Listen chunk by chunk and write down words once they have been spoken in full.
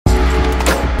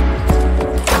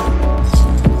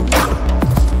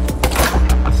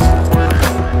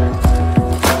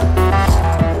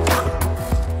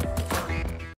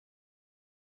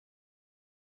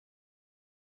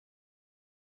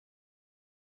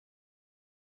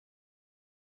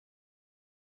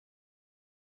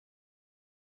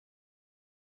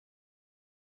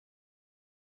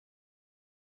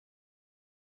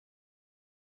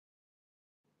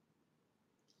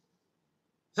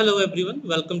Hello everyone,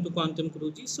 welcome to Quantum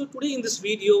Guruji. So today in this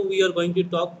video we are going to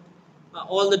talk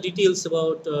all the details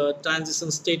about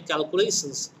transition state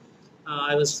calculations.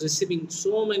 I was receiving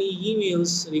so many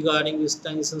emails regarding this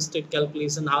transition state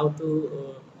calculation, how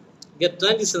to get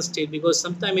transition state, because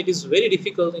sometimes it is very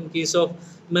difficult in case of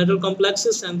metal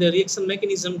complexes and the reaction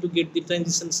mechanism to get the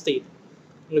transition state.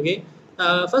 Okay,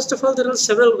 first of all, there are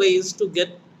several ways to get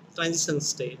transition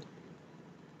state,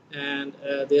 and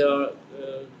there are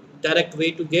direct way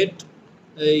to get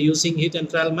using hit and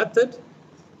trial method,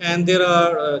 and there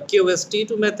are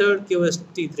QST2 method,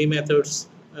 QST3 methods.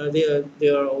 They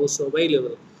are also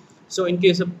available. So in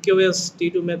case of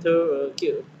QST2 method,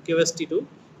 QST2,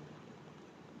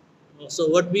 so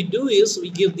what we do is we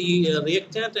give the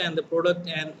reactant and the product,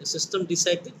 and system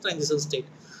decide the transition state.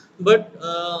 But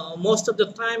most of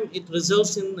the time it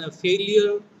results in a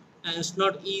failure, and it's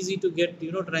not easy to get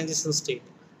transition state.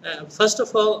 First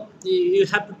of all, you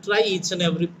have to try each and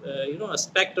every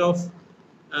aspect of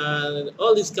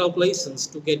all these calculations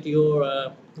to get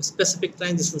your specific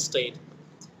transition state.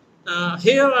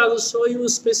 Here I will show you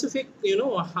specific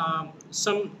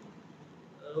some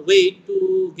way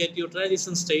to get your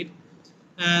transition state,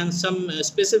 and some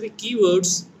specific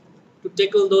keywords to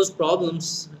tackle those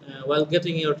problems while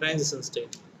getting your transition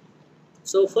state.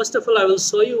 So first of all, I will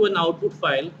show you an output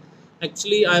file.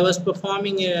 Actually, I was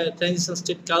performing a transition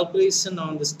state calculation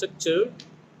on the structure,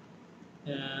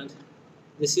 and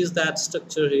this is that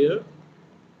structure here.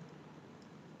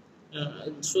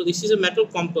 So this is a metal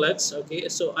complex. Okay,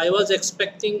 so I was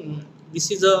expecting,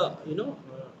 this is a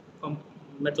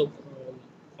metal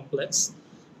complex,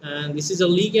 and this is a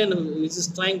ligand which is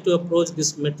trying to approach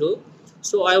this metal.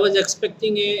 So I was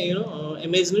expecting a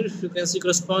imaginary frequency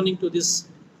corresponding to this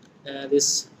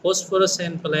phosphorus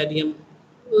and palladium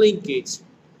linkage.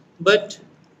 But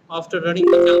after running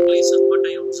the calculation, what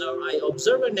I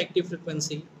observe a negative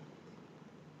frequency,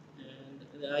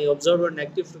 and I observe a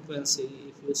negative frequency.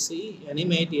 If you see,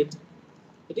 animate it,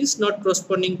 it is not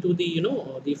corresponding to the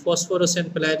the phosphorus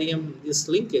and palladium, this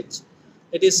linkage.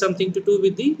 It is something to do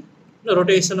with the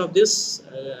rotation of this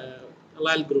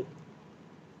allyl group,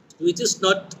 which is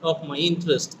not of my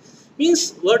interest.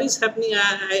 Means what is happening,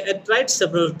 I tried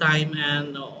several times,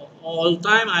 and all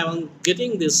time I am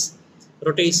getting this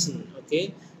rotation.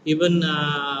 Okay, even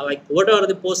like what are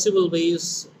the possible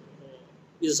ways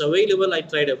is available, I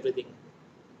tried everything.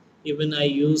 Even I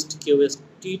used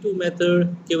QST2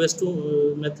 method,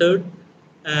 QS2 method,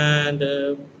 and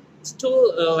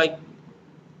still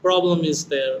problem is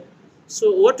there.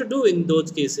 So what to do in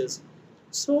those cases?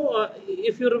 So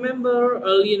if you remember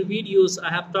earlier videos, I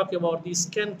have talked about the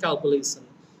scan calculation.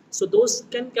 So those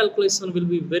scan calculation will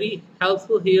be very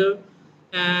helpful here,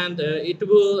 and it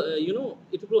will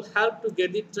it will help to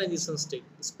get the transition state,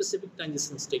 specific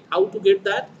transition state. How to get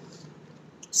that?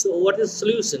 So what is the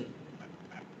solution?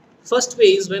 First way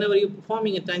is, whenever you're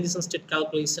performing a transition state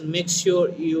calculation, make sure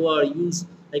you are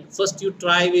first you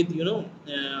try with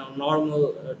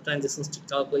normal transition state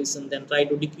calculation, then try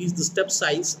to decrease the step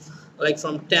size, like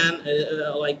from 10,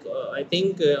 I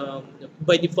think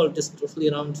by default is roughly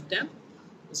around 10.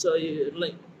 So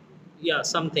yeah,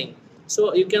 something.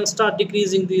 So you can start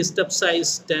decreasing the step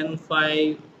size, 10,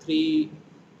 5, 3,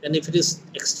 and if it is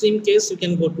extreme case, you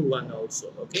can go to 1 also.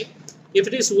 Okay, if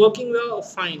it is working well,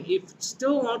 fine. If it's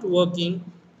still not working,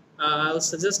 I'll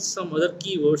suggest some other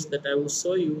keywords that I will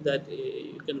show you, that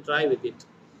you can try with it.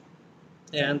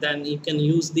 And then you can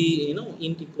use the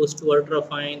int equals to ultra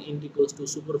fine, int equals to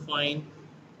super fine,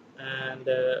 and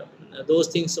those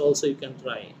things also you can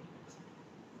try.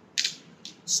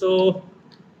 So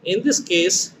in this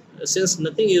case, since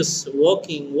nothing is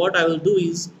working, what I will do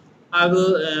is I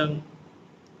will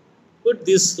put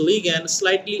this ligand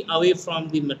slightly away from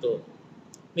the metal,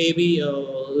 maybe a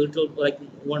little, like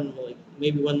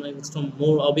maybe 1 angstrom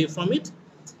more away from it.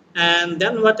 And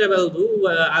then what I will do,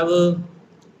 I will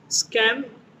scan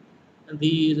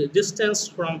the distance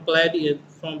from palladium,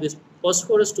 from this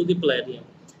phosphorus to the palladium.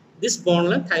 This bond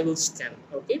length I will scan.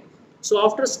 Okay, so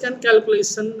after scan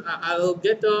calculation, I will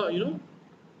get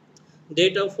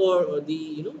data for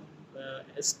the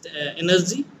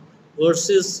energy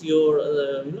versus your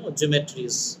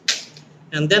geometries,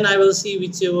 and then I will see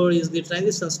whichever is the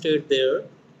transition state there,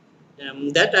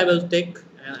 that I will take,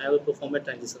 and I will perform a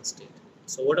transition state.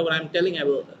 So whatever I am telling, I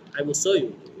will show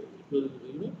you.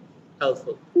 It will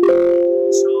helpful.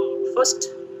 So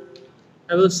first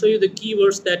I will show you the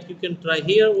keywords that you can try.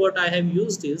 Here what I have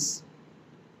used is,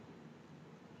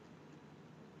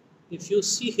 if you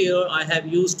see here, I have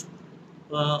used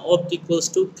opt equals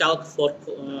to calc for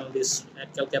this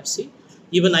calc FC.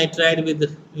 Even I tried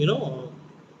with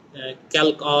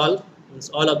calc all, means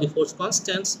all of the force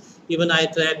constants. Even I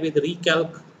tried with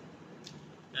recalc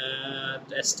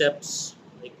steps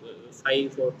like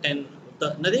 5 or 10,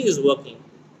 nothing is working.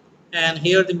 And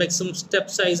here the maximum step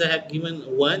size I have given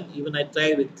 1. Even I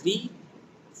tried with 3,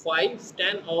 5,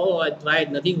 10, all I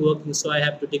tried, nothing working, so I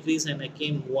have to decrease and I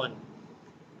came 1.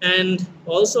 And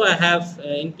also I have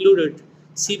included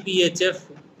CPHF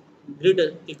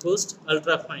grid equals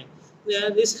ultra fine. Yeah,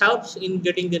 this helps in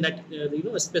getting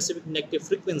the specific negative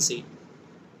frequency.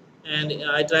 And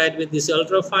I tried with this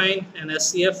ultra fine and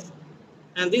SCF,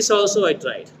 and this also I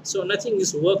tried, so nothing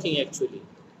is working actually.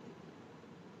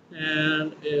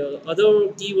 And other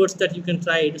keywords that you can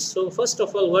try it. So first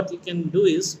of all, what you can do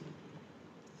is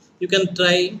you can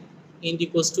try int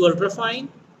equals to ultrafine.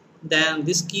 Then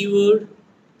this keyword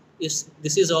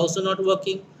is also not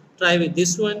working. Try with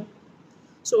this one.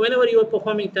 So whenever you are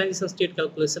performing transition state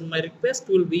calculation, my request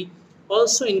will be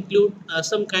also include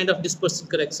some kind of dispersion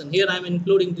correction. Here I am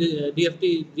including the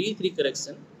DFT D3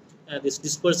 correction, this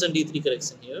dispersion D3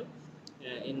 correction here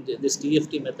in this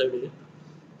DFT method here.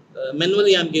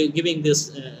 Manually I'm giving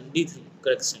this D3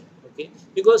 correction, okay,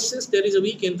 because since there is a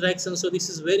weak interaction, so this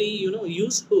is very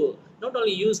useful. Not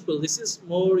only useful, this is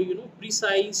more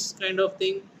precise kind of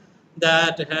thing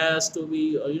that has to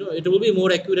be it will be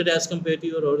more accurate as compared to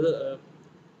your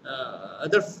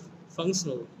other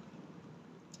functional.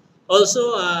 Also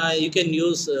you can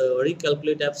use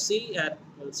recalculate FC at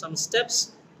some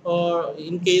steps, or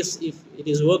in case if it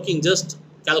is working just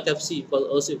calc FC,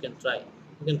 also you can try.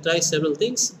 You can try several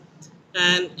things,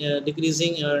 and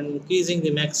decreasing or increasing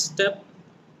the max step.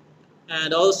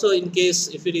 And also in case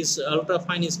if it is ultra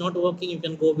fine is not working, you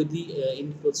can go with the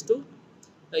equals to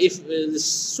if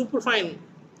super fine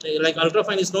like ultra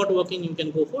fine is not working, you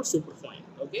can go for super fine,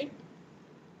 okay.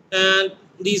 And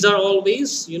these are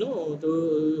always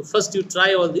first you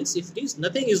try all this. If it is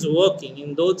nothing is working,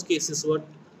 in those cases what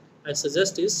I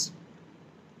suggest is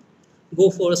go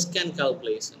for a scan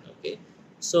calculation, okay.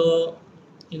 So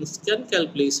in scan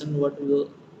calculation,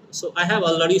 so I have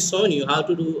already shown you how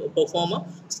to perform a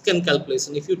scan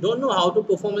calculation. If you don't know how to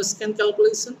perform a scan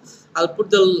calculation, I'll put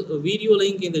the video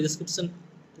link in the description.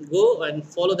 Go and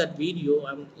follow that video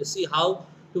and see how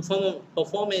to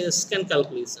perform a scan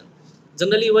calculation.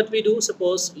 Generally what we do,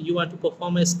 suppose you want to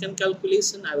perform a scan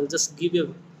calculation, I will just give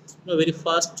you very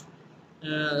fast.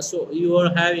 So you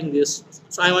are having this,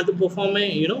 so I want to perform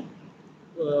a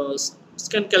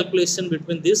scan calculation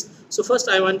between this. So first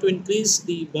I want to increase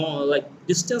the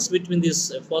distance between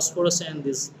this phosphorus and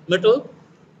this metal.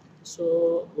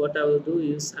 So what I will do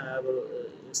is I will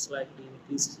slightly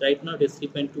increase. Right now it is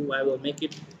 3.2. I will make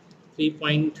it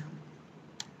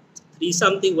 3.3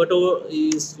 something, whatever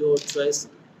is your choice.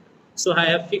 So I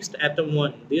have fixed atom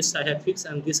 1. This I have fixed,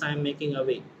 and this I am making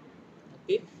away.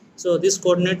 Okay. So this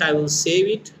coordinate I will save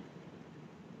it,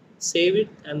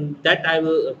 and that I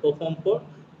will perform for.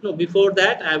 No, before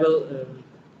that I will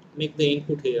make the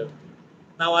input here.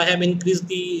 Now I have increased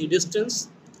the distance.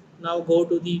 Now go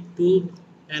to the tool,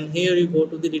 and here you go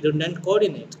to the redundant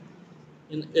coordinate.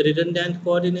 In redundant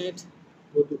coordinate,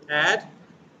 go to add,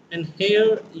 and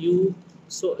here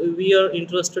so we are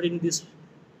interested in this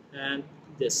and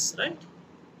this, right?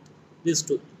 These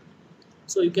two.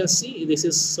 So you can see this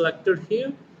is selected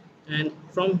here, and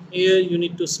from here you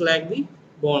need to select the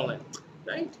bond length,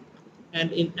 right?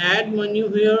 And in add menu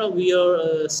here we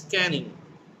are scan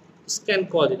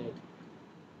coordinate.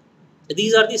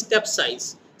 These are the step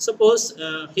size. Suppose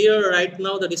here right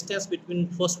now the distance between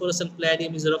phosphorus and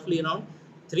palladium is roughly around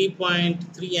 3.3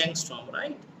 angstrom,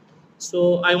 right?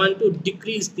 So I want to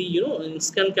decrease the in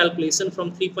scan calculation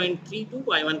from 3.3 to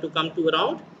I want to come to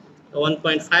around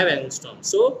 1.5 angstrom.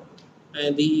 So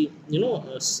the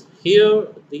here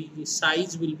the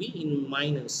size will be in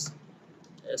minus.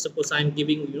 Suppose I am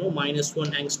giving minus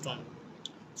 1 angstrom.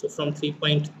 So from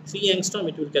 3.3 angstrom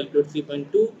it will calculate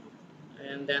 3.2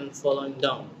 and then following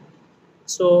down.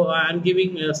 So I am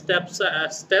giving steps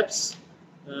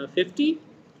 50.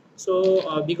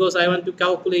 So because I want to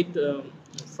calculate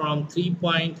from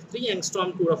 3.3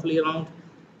 angstrom to roughly around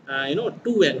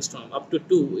 2 angstrom, up to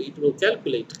 2 it will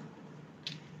calculate.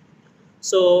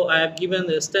 So I have given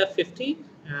the step 50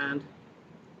 and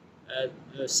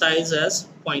size as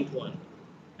 0.1,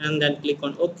 and then click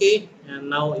on OK, and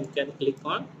now you can click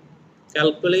on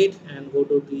calculate and go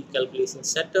to the calculation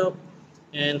setup,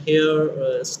 and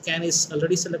here scan is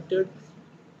already selected,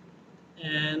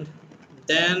 and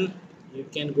then you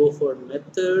can go for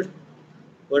method,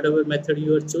 whatever method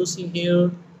you are choosing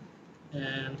here,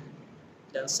 and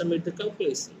then submit the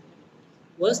calculation.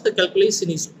 Once the calculation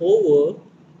is over,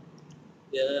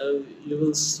 you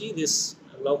will see this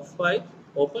log file.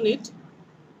 Open it,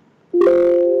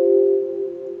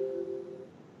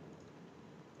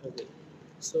 Okay,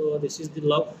 so this is the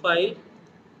log file.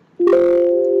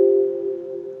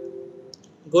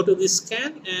 Go to the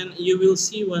scan and you will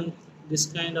see one this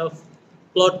kind of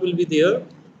plot will be there,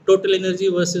 total energy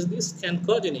versus the scan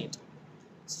coordinate.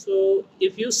 So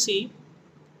if you see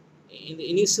in the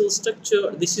initial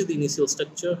structure, this is the initial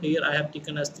structure. Here I have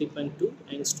taken as 3.2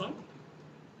 angstrom.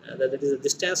 That is the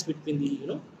distance between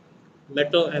the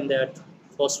metal and that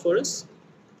phosphorus.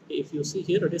 If you see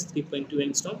here, it is 3.2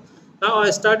 angstrom. Now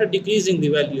I started decreasing the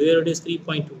value. Here it is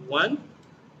 3.1,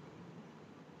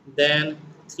 then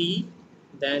 3,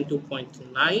 then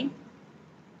 2.9.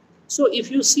 So if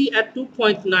you see at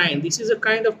 2.9, this is a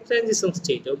kind of transition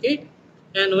state, okay?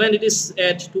 And when it is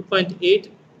at 2.8,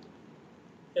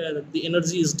 the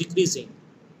energy is decreasing.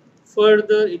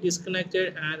 Further, it is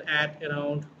connected, and at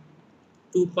around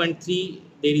 2.3,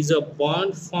 there is a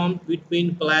bond formed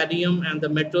between palladium and the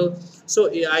metal. So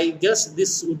I guess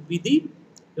this would be the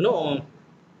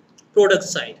product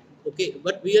side, okay?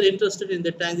 But we are interested in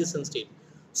the transition state.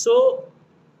 So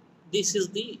this is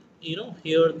the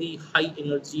here the high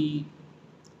energy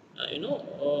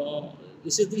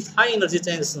this is the high energy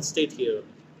transition state here.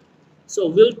 So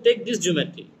we'll take this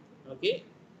geometry, okay,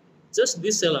 just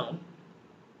this alone.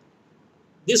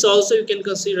 This also you can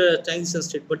consider a transition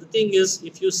state, but the thing is,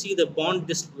 if you see the bond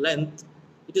this length,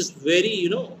 it is very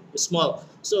small.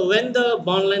 So when the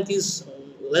bond length is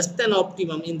less than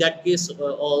optimum, in that case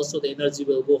also the energy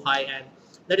will go high, and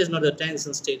that is not the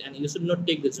transition state, and you should not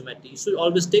take the geometry. You should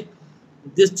always take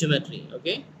this geometry,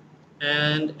 okay?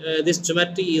 And this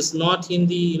geometry is not in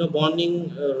the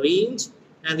bonding range,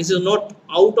 and this is not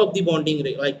out of the bonding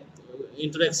range, like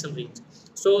interaction range.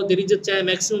 So there is a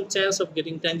maximum chance of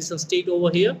getting transition state over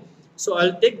here. So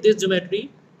I'll take this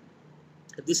geometry.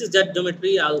 This is that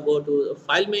geometry. I'll go to the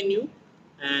file menu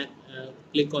and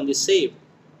click on the save,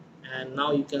 and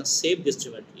now you can save this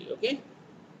geometry, okay?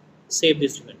 Save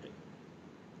this geometry.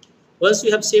 Once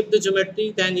you have saved the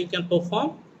geometry, then you can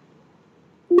perform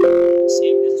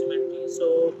save this geometry.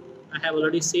 So I have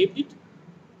already saved it.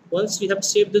 Once you have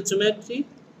saved the geometry,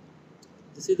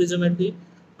 this is the geometry.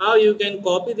 Now you can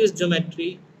copy this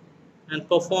geometry and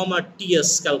perform a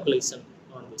TS calculation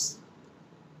on this,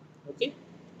 okay?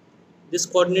 This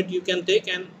coordinate you can take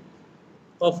and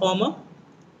perform a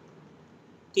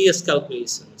TS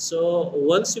calculation. So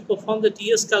once you perform the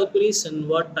TS calculation,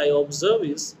 what I observe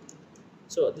is,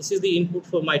 so this is the input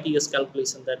for my TS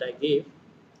calculation that I gave.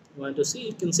 You want to see,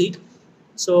 you can see.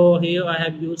 So here I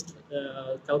have used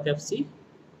CalcFC,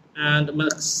 and my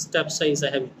step size I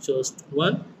have chosen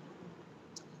 1.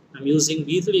 I'm using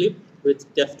V3lib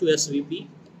with def2 SVP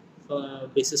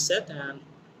basis set, and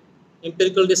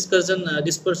empirical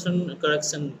dispersion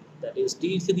correction, that is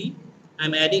D3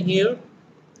 I'm adding here,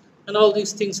 and all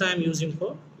these things I am using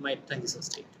for my transition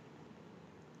state.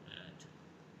 And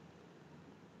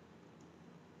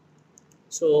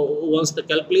so once the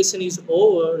calculation is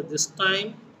over, this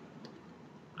time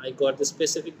I got the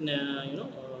specific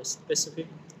specific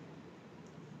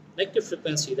negative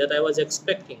frequency that I was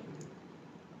expecting.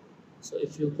 So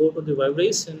if you go to the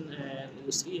vibration and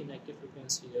you see a negative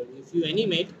frequency here, if you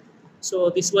animate, so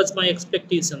this was my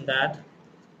expectation, that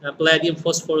palladium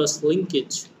phosphorus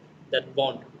linkage, that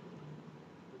bond,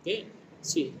 okay?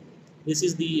 See, this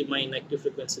is the my negative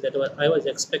frequency that I was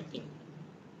expecting.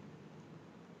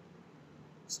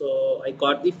 So I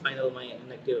got the final my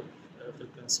negative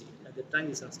frequency at the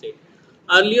transition state.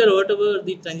 Earlier, whatever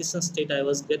the transition state I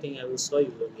was getting, I will show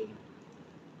you again.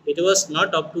 It was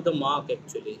not up to the mark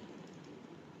actually.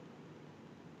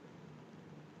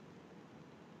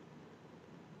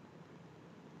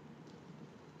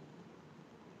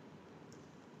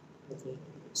 Okay.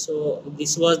 So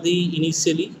this was the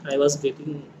initially I was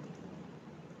getting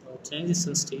a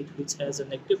transition state which has a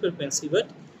negative frequency, but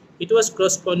it was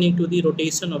corresponding to the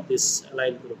rotation of this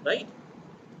allyl group, right?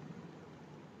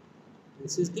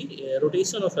 This is the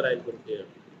rotation of allyl group here.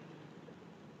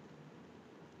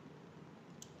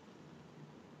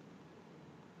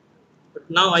 But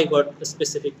now I got a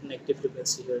specific negative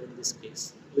frequency here in this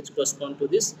case, which correspond to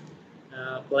this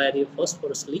palladium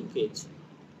phosphorus linkage.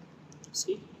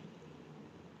 See.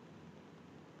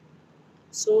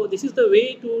 So this is the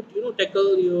way to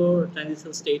tackle your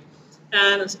transition state.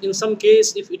 And in some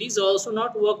case, if it is also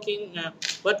not working,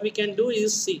 what we can do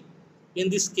is, see, in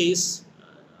this case,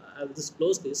 I will just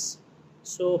close this.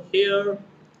 So here,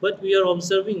 what we are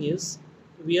observing is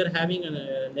we are having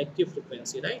a negative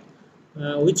frequency, right,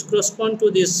 which correspond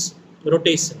to this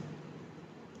rotation.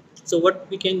 So what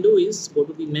we can do is go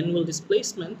to the manual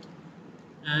displacement,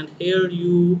 and here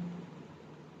you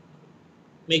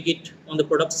make it on the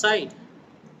product side.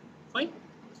 Fine.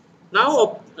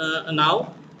 Now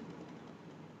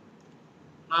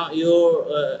Now your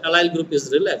allyl group is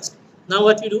relaxed. Now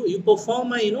what you do, you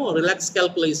perform a relaxed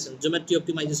calculation, geometry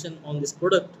optimization on this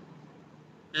product,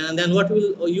 and then what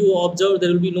will you observe?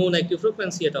 There will be no negative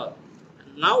frequency at all.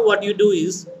 Now what you do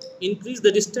is increase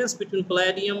the distance between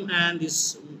palladium and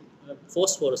this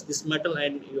phosphorus, this metal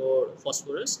and your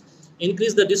phosphorus.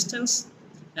 Increase the distance.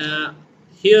 Uh,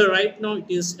 Here right now it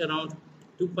is around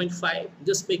 2.5.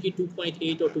 Just make it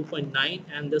 2.8 or 2.9,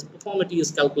 and this perform a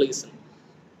TS calculation.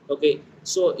 Okay,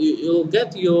 so you'll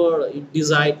get your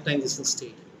desired transition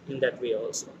state in that way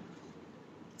also.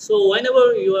 So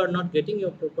whenever you are not getting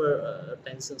your proper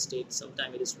transition state,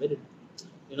 sometimes it is very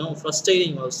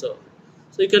frustrating also.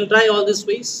 So you can try all these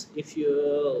ways. If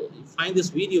you find this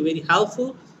video very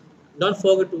helpful, don't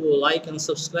forget to like and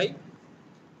subscribe.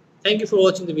 Thank you for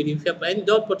watching the video. If you have any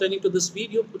doubt pertaining to this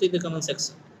video, put in the comment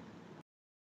section.